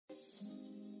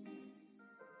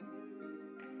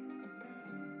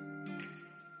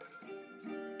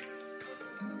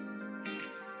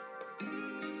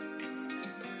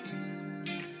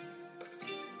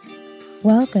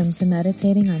Welcome to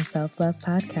Meditating on Self-Love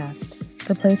Podcast,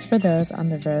 the place for those on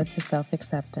the road to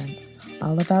self-acceptance,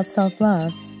 all about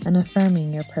self-love and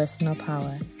affirming your personal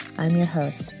power. I'm your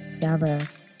host, Ya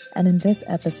Rose, and in this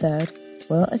episode,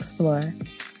 we'll explore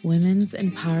Women's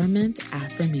Empowerment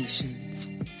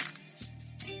Affirmations.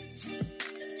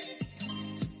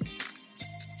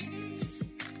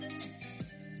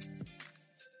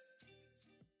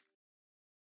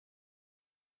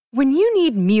 When you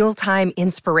need mealtime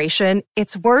inspiration,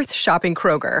 it's worth shopping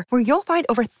Kroger, where you'll find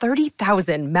over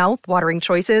 30,000 mouth-watering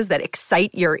choices that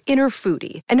excite your inner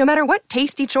foodie. And no matter what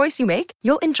tasty choice you make,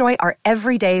 you'll enjoy our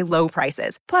everyday low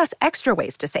prices, plus extra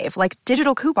ways to save, like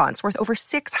digital coupons worth over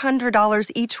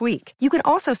 $600 each week. You can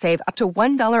also save up to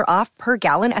 $1 off per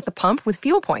gallon at the pump with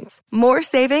fuel points. More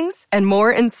savings and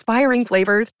more inspiring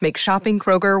flavors make shopping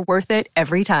Kroger worth it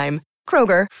every time.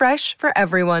 Kroger, fresh for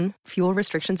everyone. Fuel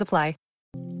restrictions apply.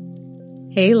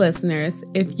 Hey listeners,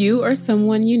 if you or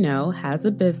someone you know has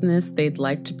a business they'd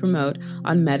like to promote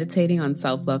on Meditating on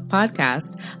Self-Love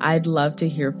Podcast, I'd love to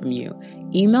hear from you.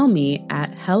 Email me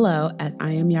at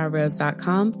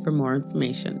hello@IamYaRose.com for more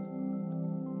information.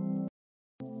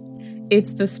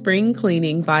 It's the Spring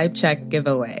Cleaning Vibe Check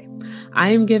giveaway. I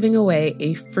am giving away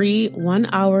a free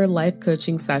 1-hour life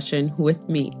coaching session with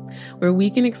me, where we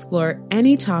can explore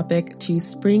any topic to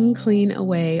spring clean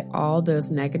away all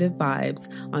those negative vibes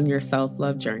on your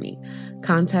self-love journey.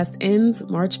 Contest ends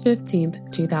March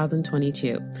 15th,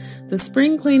 2022. The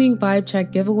Spring Cleaning Vibe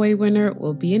Check giveaway winner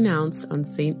will be announced on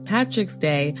St. Patrick's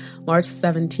Day, March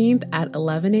 17th at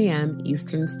 11 a.m.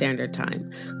 Eastern Standard Time.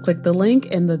 Click the link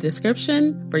in the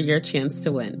description for your chance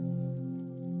to win.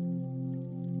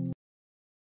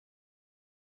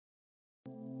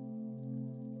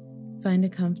 Find a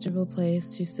comfortable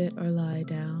place to sit or lie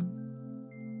down.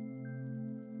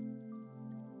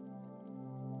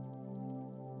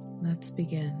 Let's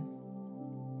begin.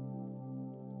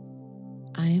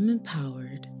 I am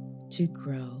empowered to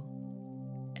grow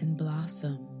and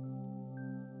blossom.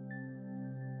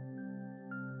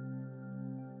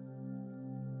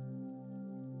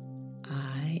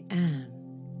 I am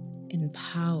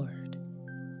empowered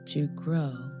to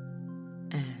grow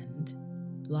and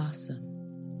blossom.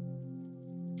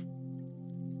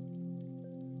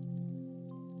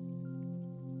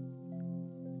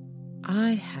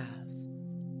 I have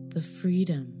the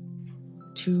freedom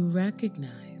to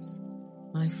recognize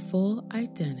my full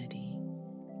identity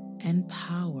and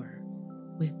power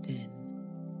within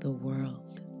the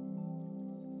world.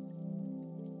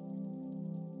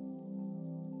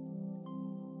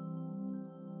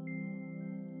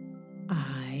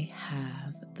 I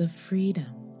have the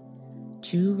freedom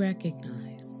to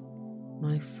recognize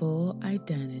my full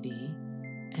identity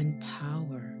and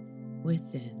power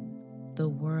within the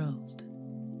world.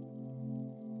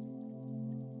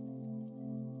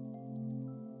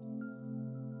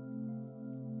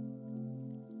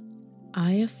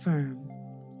 I affirm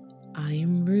I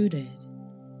am rooted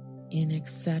in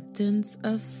acceptance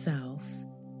of self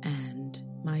and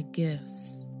my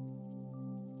gifts.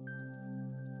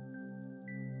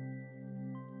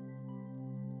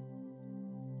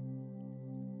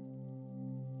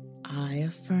 I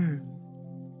affirm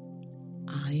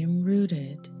I am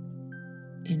rooted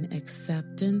in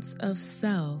acceptance of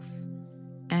self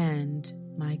and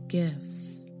my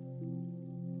gifts.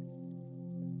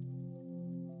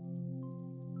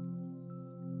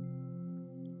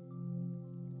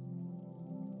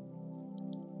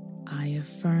 I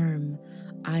affirm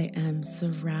I am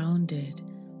surrounded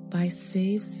by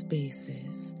safe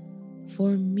spaces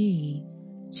for me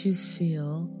to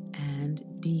feel and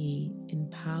be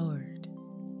empowered.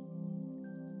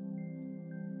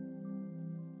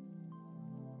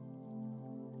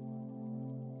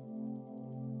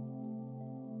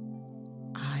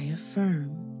 I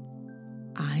affirm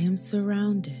I am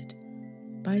surrounded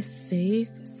by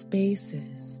safe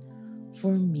spaces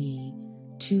for me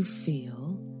to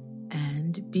feel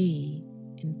and be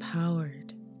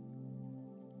empowered.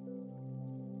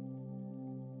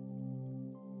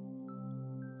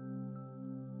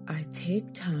 I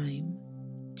take time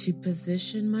to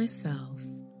position myself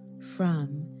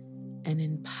from an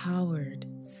empowered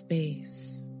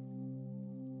space.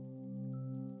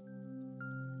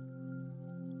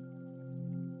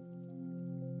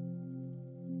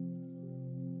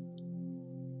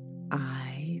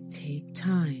 I take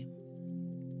time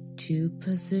to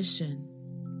position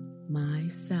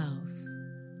myself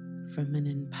from an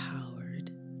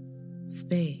empowered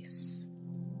space.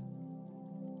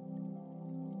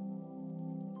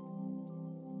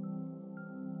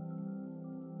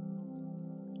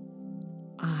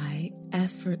 I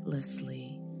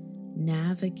effortlessly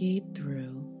navigate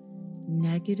through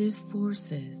negative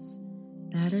forces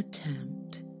that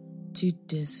attempt to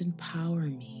disempower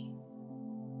me.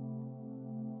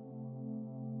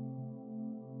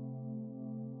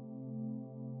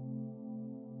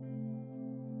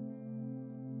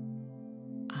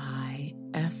 I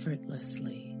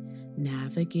effortlessly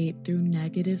navigate through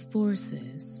negative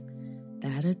forces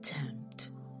that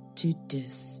attempt to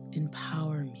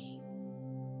disempower me.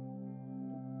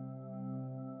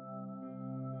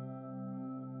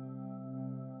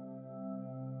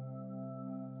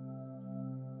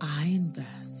 I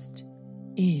invest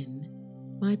in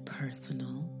my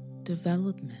personal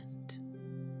development.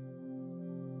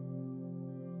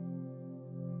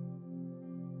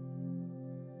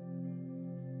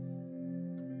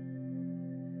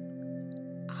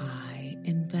 I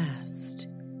invest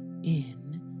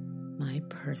in my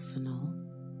personal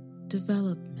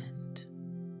development.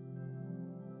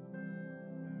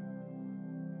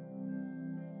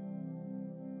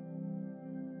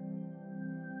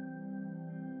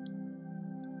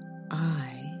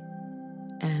 I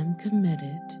am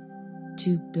committed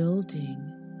to building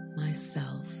my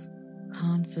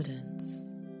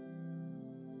self-confidence.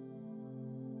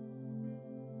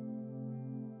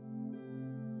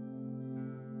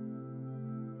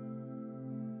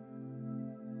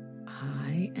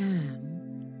 I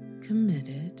am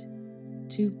committed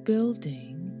to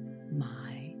building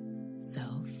my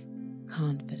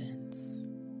self-confidence.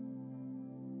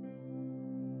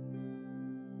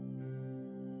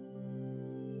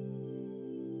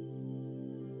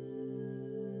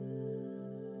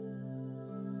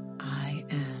 I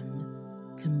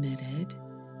am committed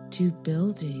to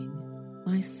building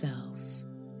my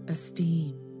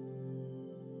self-esteem.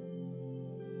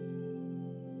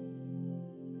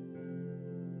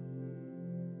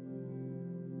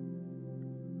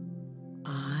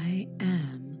 I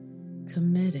am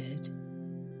committed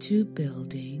to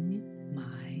building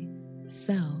my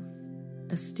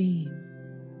self-esteem.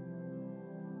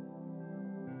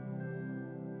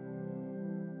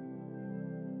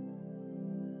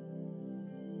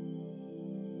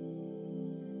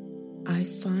 I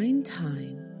find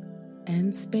time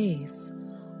and space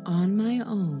on my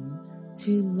own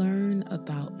to learn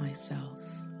about myself.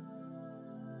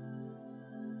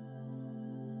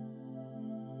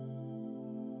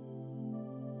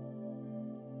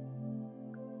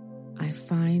 I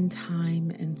find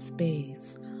time and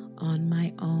space on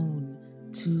my own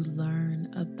to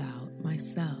learn about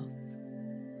myself.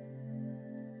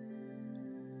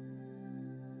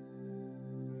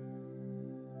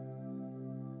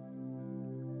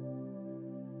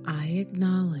 I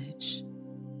acknowledge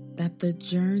that the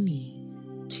journey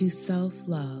to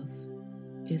self-love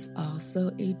is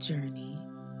also a journey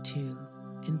to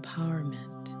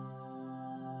empowerment.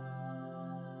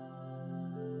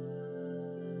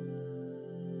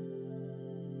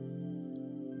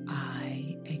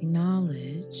 I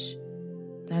acknowledge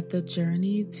that the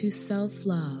journey to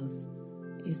self-love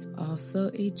is also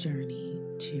a journey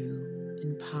to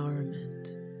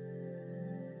empowerment.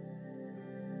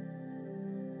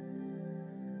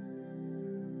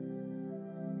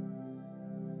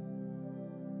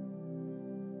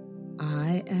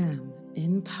 I am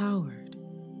empowered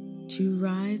to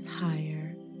rise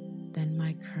higher than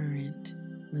my current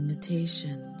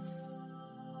limitations.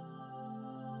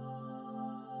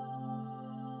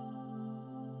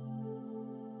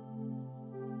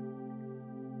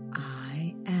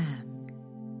 I am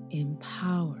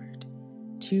empowered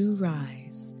to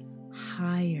rise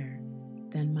higher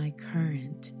than my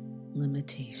current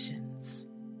limitations.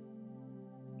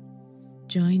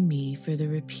 Join me for the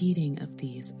repeating of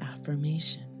these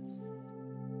affirmations.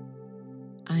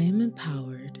 I am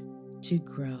empowered to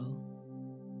grow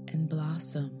and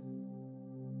blossom.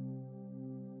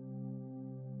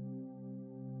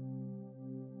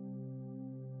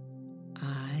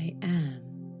 I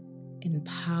am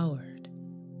empowered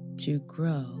to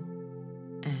grow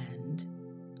and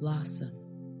blossom.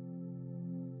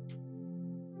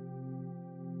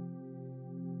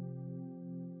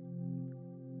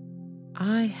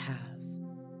 I have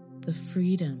the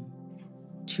freedom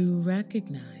to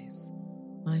recognize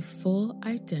my full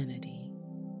identity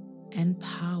and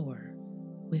power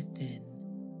within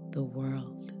the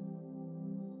world.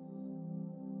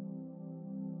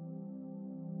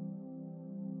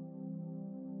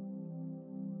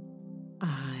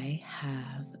 I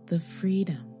have the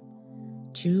freedom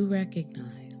to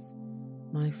recognize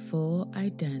my full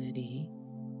identity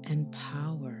and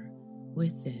power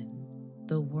within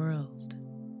the world.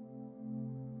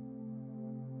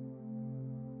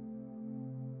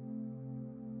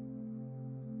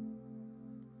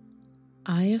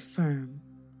 I affirm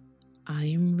I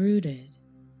am rooted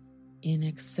in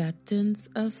acceptance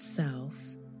of self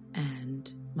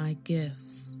and my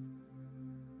gifts.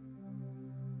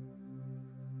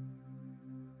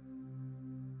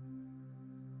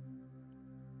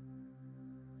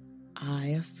 I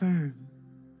affirm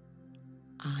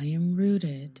I am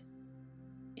rooted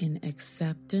in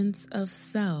acceptance of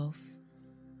self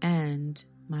and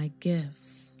my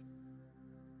gifts.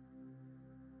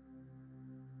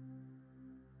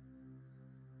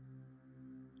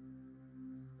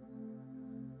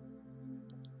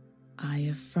 I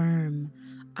affirm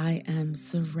I am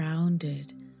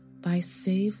surrounded by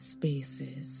safe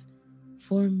spaces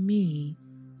for me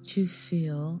to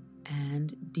feel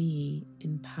and be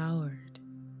empowered.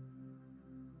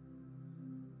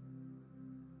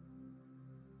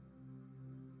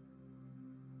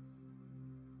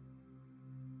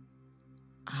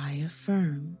 I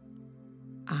affirm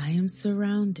I am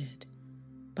surrounded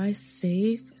by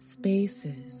safe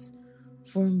spaces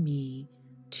for me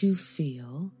to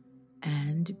feel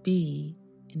and be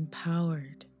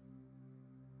empowered.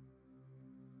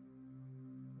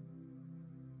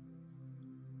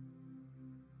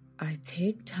 I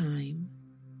take time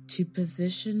to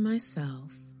position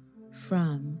myself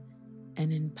from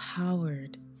an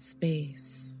empowered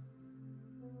space.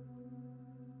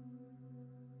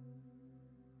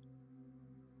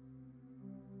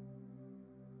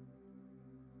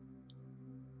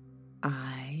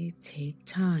 I take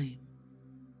time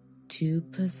to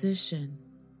position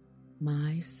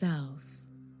myself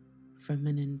from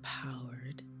an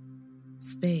empowered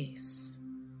space.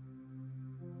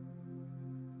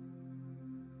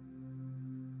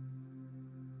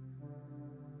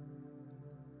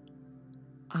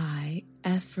 I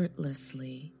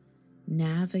effortlessly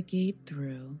navigate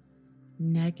through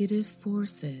negative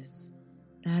forces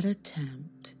that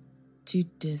attempt to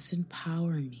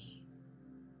disempower me.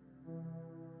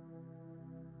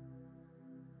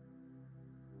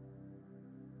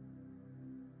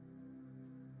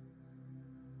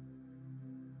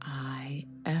 I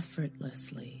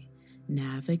effortlessly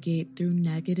navigate through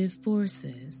negative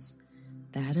forces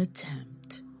that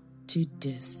attempt to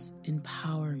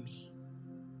disempower me.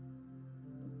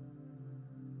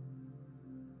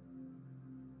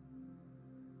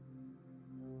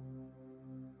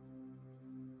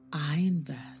 I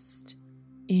invest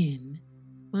in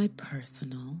my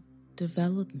personal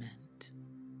development.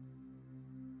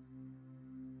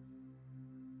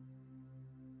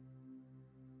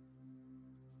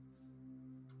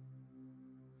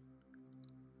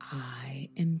 I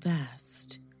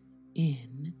invest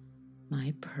in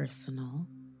my personal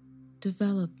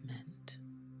development.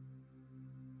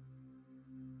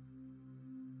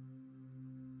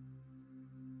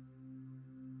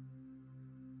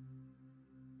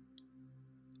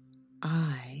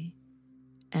 I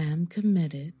am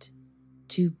committed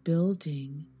to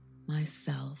building my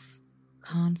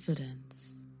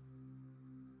self-confidence.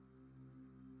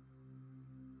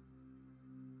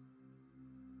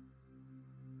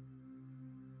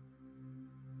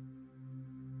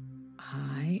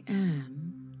 I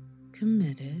am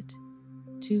committed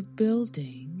to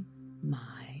building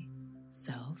my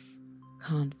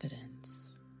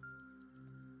self-confidence.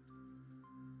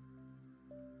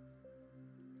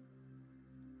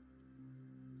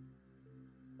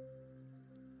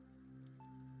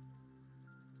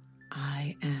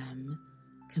 I am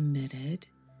committed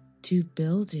to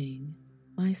building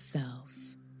my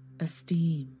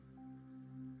self-esteem.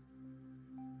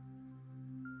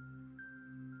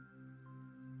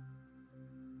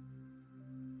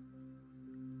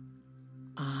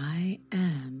 I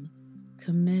am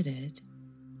committed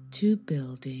to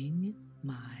building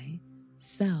my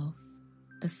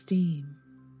self-esteem.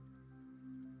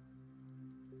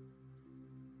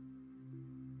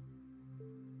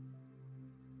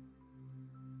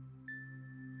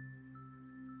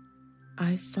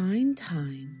 I find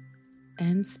time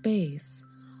and space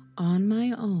on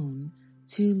my own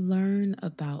to learn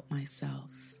about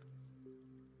myself.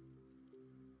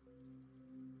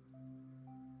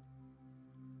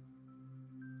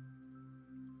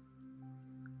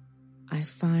 I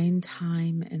find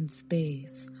time and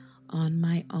space on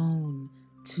my own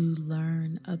to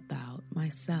learn about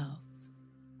myself.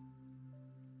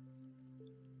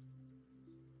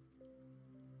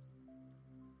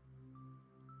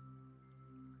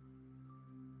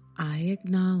 I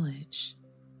acknowledge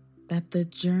that the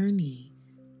journey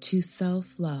to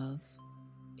self-love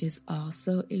is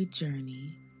also a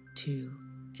journey to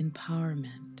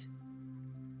empowerment.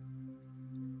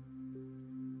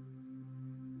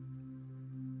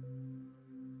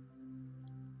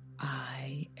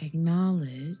 I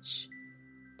acknowledge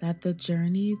that the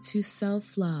journey to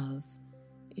self-love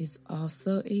is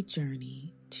also a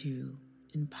journey to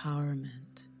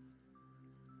empowerment.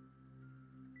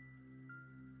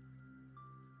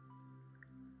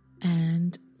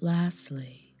 And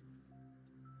lastly,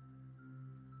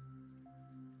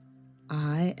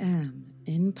 I am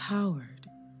empowered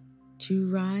to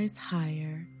rise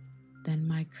higher than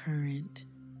my current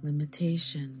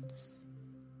limitations.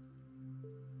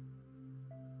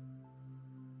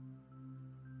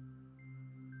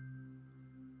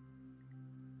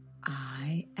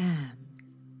 I am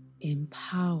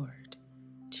empowered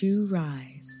to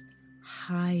rise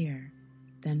higher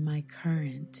than my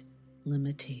current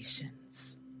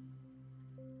limitations.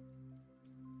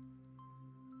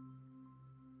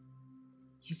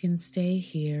 You can stay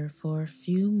here for a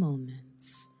few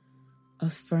moments,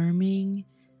 affirming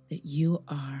that you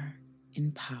are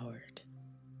empowered.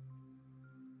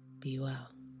 Be well.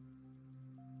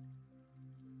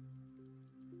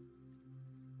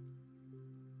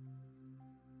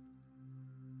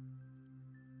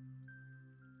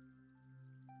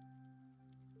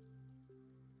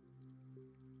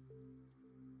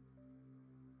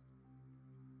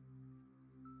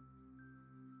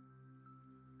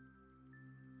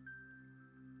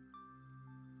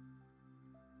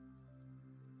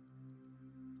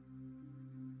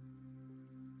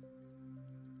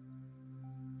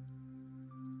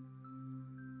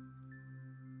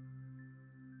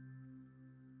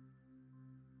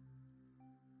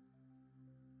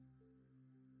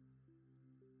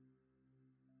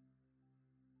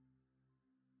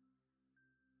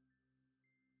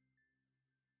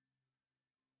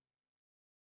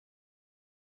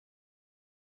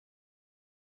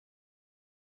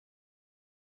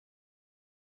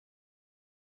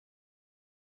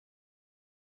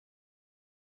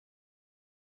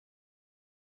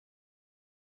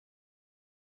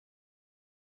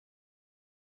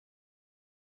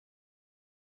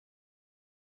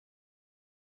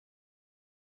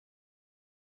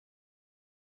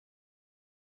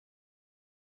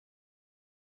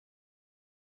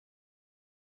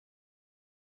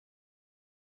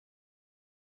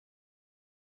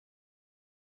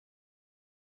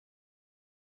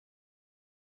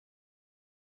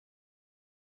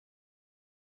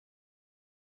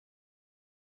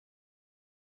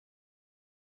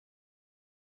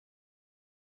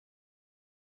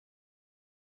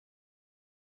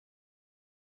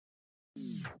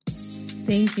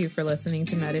 Thank you for listening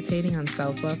to Meditating on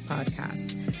Self-Love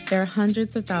podcast. There are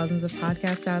hundreds of thousands of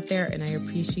podcasts out there, and I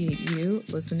appreciate you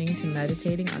listening to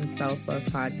Meditating on Self-Love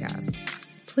podcast.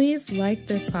 Please like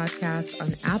this podcast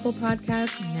on Apple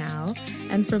Podcasts now,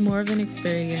 and for more of an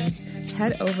experience,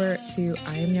 head over to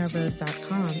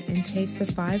IamYaRose.com and take the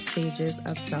 5 stages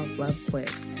of self-love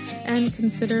quiz, and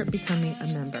consider becoming a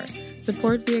member.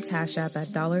 Support via Cash App at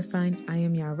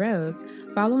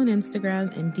 $IamYaRose. Follow on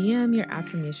Instagram and DM your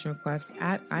affirmation request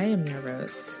at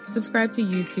IamYaRose. Subscribe to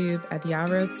YouTube at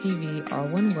YaRose TV, all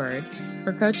one word.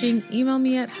 For coaching, email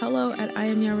me at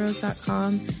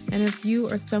hello@IamYaRose.com. And if you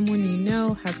or someone you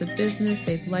know has a business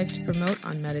they'd like to promote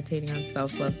on Meditating on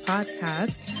Self-Love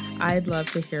podcast, I'd love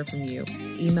to hear from you.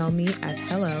 Email me at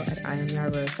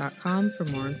hello@IamYaRose.com for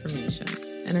more information.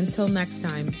 And until next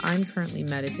time, I'm currently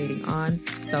meditating on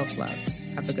self-love.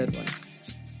 Have a good one.